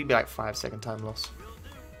 seconds. It'd be like 5-second time loss.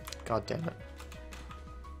 God damn it.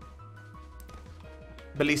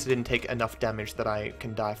 But at least it didn't take enough damage that I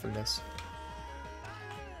can die from this.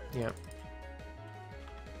 Yeah.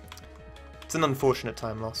 It's an unfortunate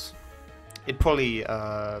time loss. It probably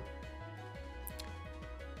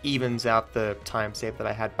evens out the time save that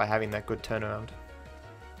I had by having that good turnaround.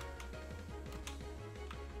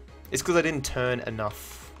 It's because I didn't turn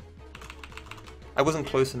enough. I wasn't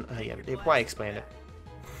close enough. Yeah, why explain it?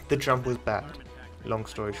 The jump was bad. Long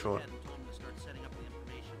story short.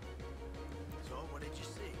 So, what did you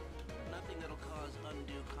see? Nothing that'll cause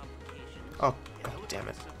undue complications. Oh, god damn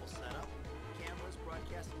it. Simple setup. Cameras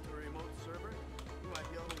broadcasting to a remote server. You might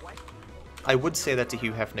be able to wipe them. I would say that to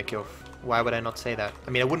Hugh Hefner, Kilf. Why would I not say that? I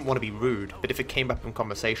mean, I wouldn't want to be rude, but if it came up in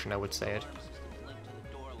conversation, I would say it. Linked to the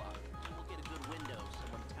door lock. We'll get a good window so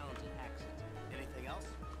when talented hacks it. Anything else?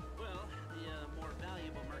 Well, the more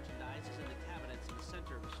valuable merchandise is in the cabinets in the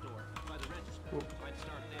center of the store, by the register. Might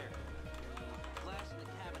start there. The glass in the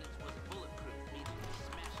cabinets was bulletproof, meaning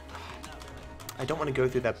smashing it enough. I don't want to go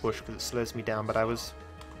through that bush because it slows me down, but I was,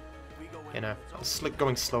 you know,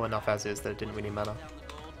 going slow enough as is that it didn't really matter.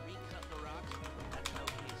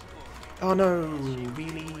 Oh no,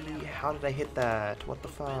 really? How did I hit that? What the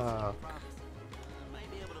fuck?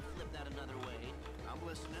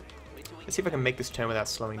 Let's see if I can make this turn without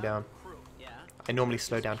slowing down. I normally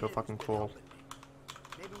slow down to a fucking crawl.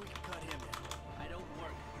 Maybe we can cut him in. I don't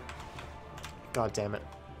work God damn it.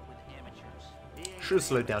 with amateurs. Should have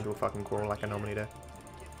slowed down to a fucking crawl like I normally do.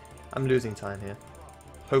 I'm losing time here.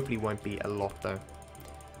 Hopefully won't be a lot though.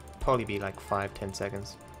 Probably be like 5-10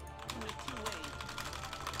 seconds. Only two ways.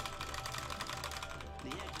 The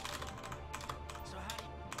edge. So how do you...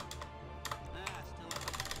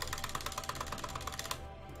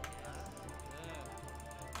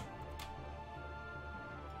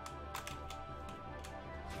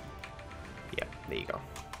 Yeah, there you go.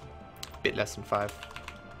 Bit less than 5.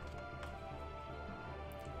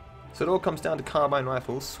 So it all comes down to carbine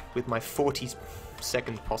rifles with my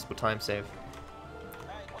 40-second possible time save.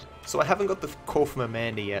 So I haven't got the call from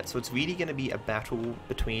Amanda yet, so it's really going to be a battle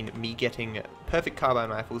between me getting perfect carbine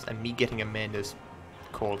rifles and me getting Amanda's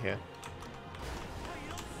call here.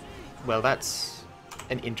 Well, that's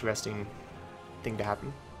an interesting thing to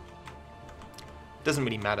happen. Doesn't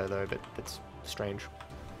really matter though, but it's strange.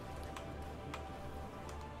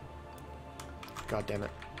 God damn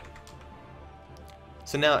it.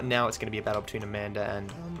 So now it's going to be a battle between Amanda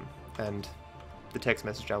and the text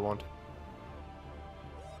message I want.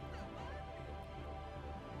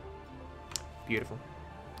 Beautiful.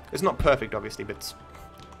 It's not perfect, obviously, but it's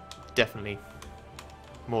definitely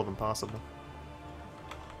more than passable.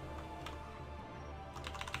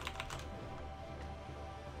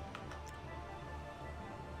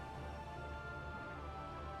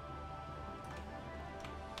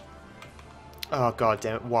 Oh god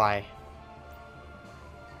damn it, why?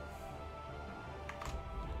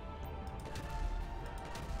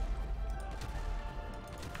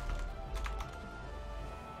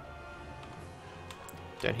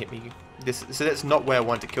 Don't hit me. So that's not where I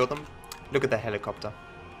want to kill them. Look at the helicopter.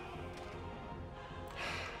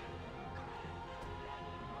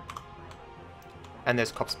 And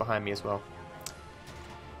there's cops behind me as well.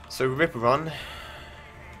 So rip run.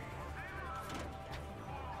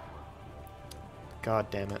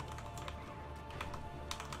 God damn it.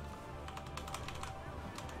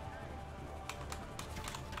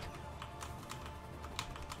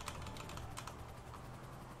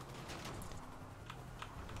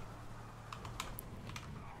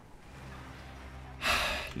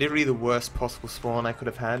 Literally the worst possible spawn I could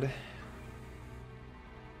have had.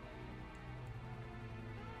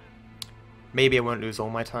 Maybe I won't lose all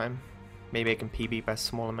my time. Maybe I can PB by a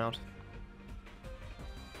small amount.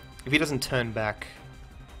 If he doesn't turn back...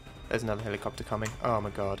 There's another helicopter coming. Oh my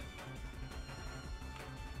god.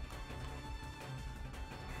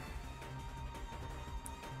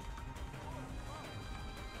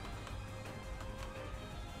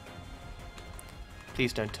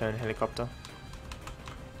 Please don't turn, helicopter.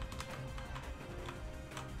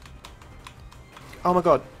 Oh my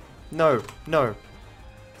god. No, no.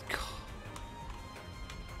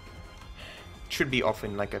 Should be off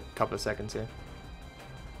in like a couple of seconds here.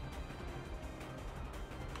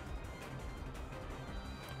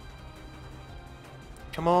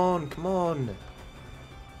 Come on, come on.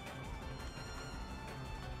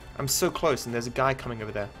 I'm so close and there's a guy coming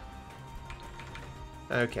over there.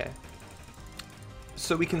 Okay.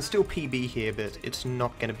 So we can still PB here, but it's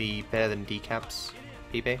not going to be better than Decap's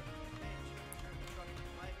PB.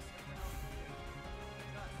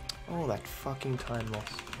 Oh, that fucking time loss.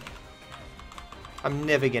 I'm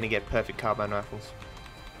never going to get perfect carbine rifles.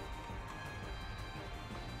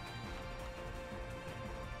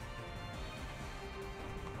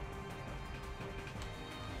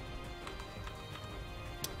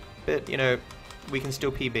 But, you know, we can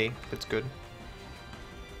still PB. That's good.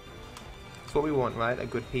 That's what we want, right? A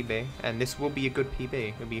good PB. And this will be a good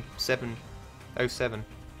PB. It'll be 7:07.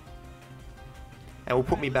 And will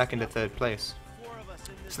put me back into 3rd place.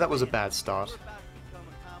 So that was a bad start.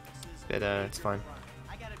 But it's fine.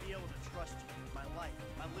 I gotta be able to trust you with my life,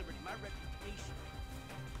 my liberty, my reputation.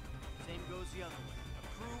 Same goes the other way. A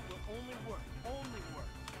crew will only work when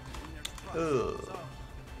there's trust. Ugh. So,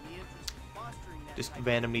 in the interest of fostering that Just type of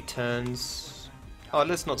randomly turns. Oh,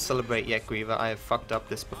 let's not celebrate yet, Griever. I have fucked up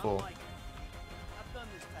this before. I've done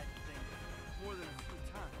this type of thing more than a few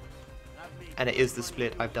times. I've made And it is the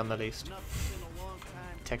split I've done the least. enough in a long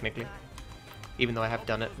time. Technically. Even though I have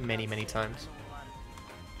done it many, many times.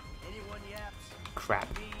 Anyone yaps, Crap.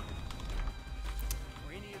 me,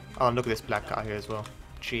 or any of you, Oh, look at this black car here as well.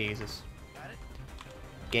 Jesus. got it?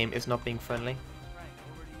 Game is not being friendly. Right,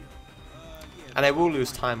 over to you. And I will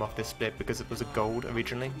lose time off this split because it was a gold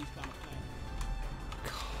originally.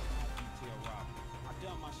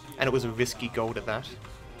 And it was a risky gold at that.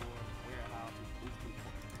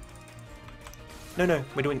 No, no,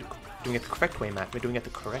 we're doing it the correct way, Matt. We're doing it the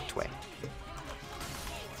correct way.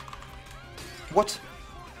 What?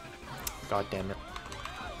 God damn it.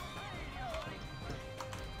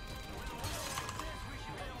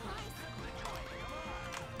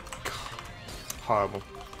 Horrible.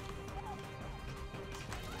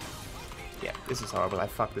 Yeah, this is horrible. I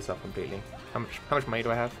fucked this up completely. How much money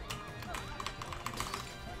do I have?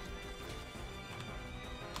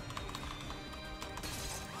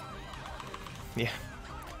 Yeah.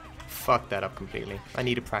 Fuck that up completely. I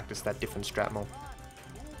need to practice that different strat more.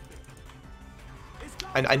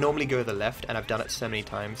 I normally go to the left, and I've done it so many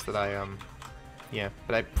times that I, yeah,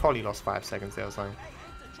 but I probably lost 5 seconds there or something.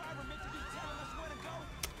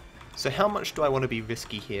 So how much do I want to be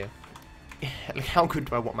risky here? Like, how good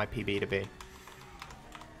do I want my PB to be?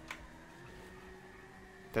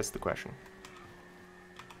 That's the question.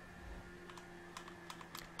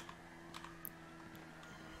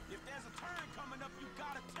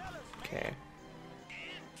 Okay.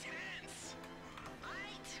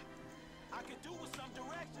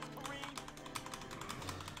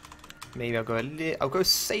 Maybe I'll go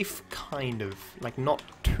safe, kind of, like not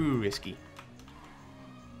too risky.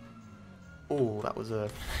 Oh, that was a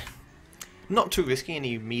not too risky, and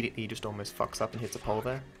he immediately just almost fucks up and hits a pole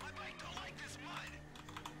there.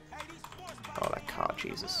 Oh, that car,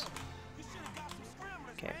 Jesus.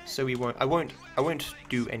 Okay, so I won't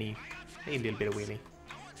do maybe a little bit of wheelie.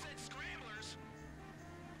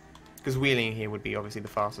 Because wheeling here would be obviously the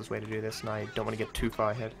fastest way to do this, and I don't want to get too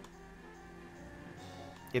far ahead.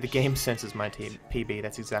 Yeah, the game senses my PB,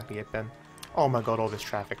 that's exactly it, Ben. Oh my god, all this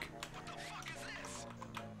traffic.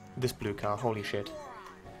 This blue car, holy shit.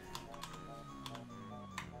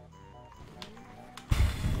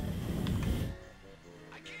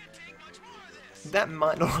 That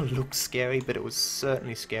might not look scary, but it was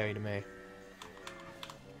certainly scary to me.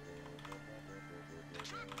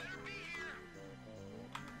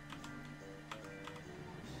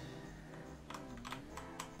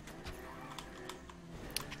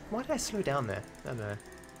 Why did I slow down there? I don't know.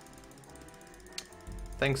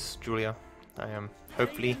 Thanks, Julia. I am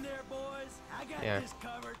hopefully. Yeah.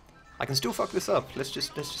 I can still fuck this up. Let's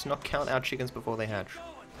just not count our chickens before they hatch.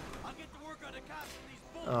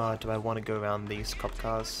 Do I want to go around these cop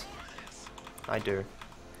cars? I do.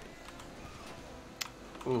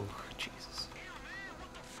 Ooh, Jesus.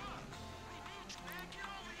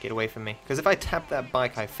 Get away from me. Because if I tap that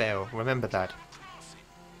bike, I fail. Remember that.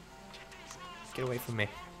 Get away from me.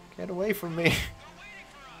 Get away from me.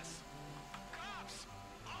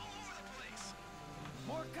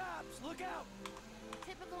 More cops, look out!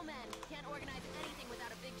 Typical men can't organize anything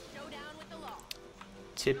without a big showdown with the law.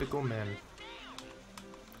 Typical men.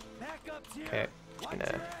 Backup's here. Okay, I'm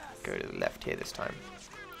gonna go to the left here this time.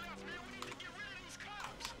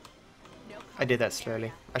 I did that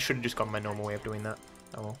slowly. I should have just gone my normal way of doing that.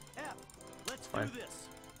 Oh well. Let's Fine. do this.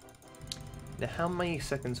 Now how many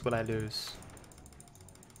seconds will I lose?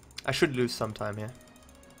 I should lose some time here.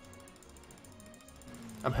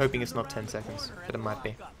 I'm hoping it's not 10 seconds, but it might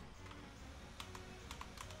be.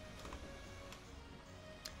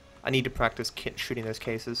 I need to practice shooting those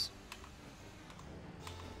cases.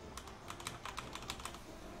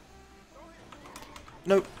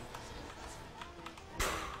 Nope.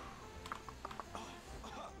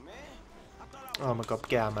 Oh my god,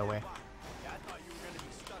 get out of my way.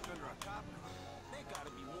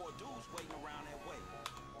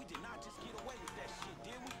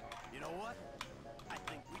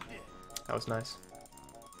 That was nice.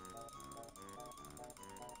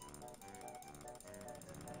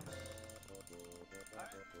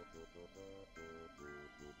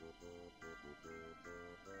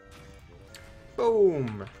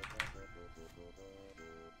 Boom!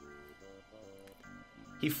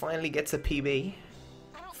 He finally gets a PB.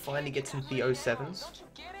 Finally gets into the 07s.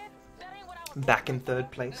 Back in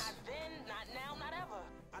 3rd place.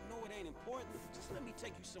 I know it ain't important. Just let me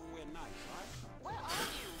take you somewhere nice, alright? Where are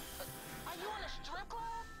you? Are you in a strip club?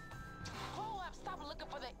 Hold up, stop looking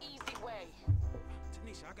for the easy way.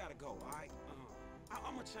 Tanisha, I gotta go, alright?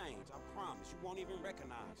 I'ma change, I promise. You won't even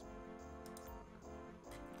recognize me.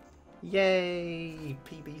 Yay!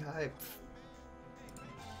 PB hype.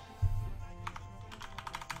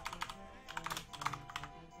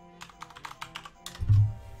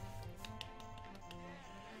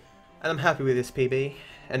 And I'm happy with this PB.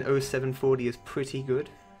 An 0740 is pretty good.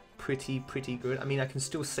 Pretty good. I mean, I can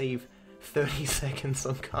still save 30 seconds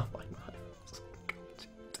on carbine rifles.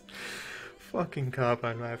 Fucking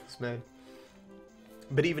carbine rifles, man.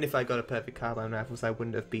 But even if I got a perfect carbine rifles, I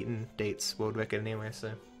wouldn't have beaten Date's world record anyway,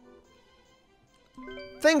 so.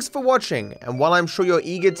 Thanks for watching, and while I'm sure you're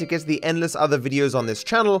eager to get to the endless other videos on this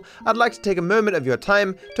channel, I'd like to take a moment of your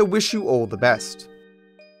time to wish you all the best.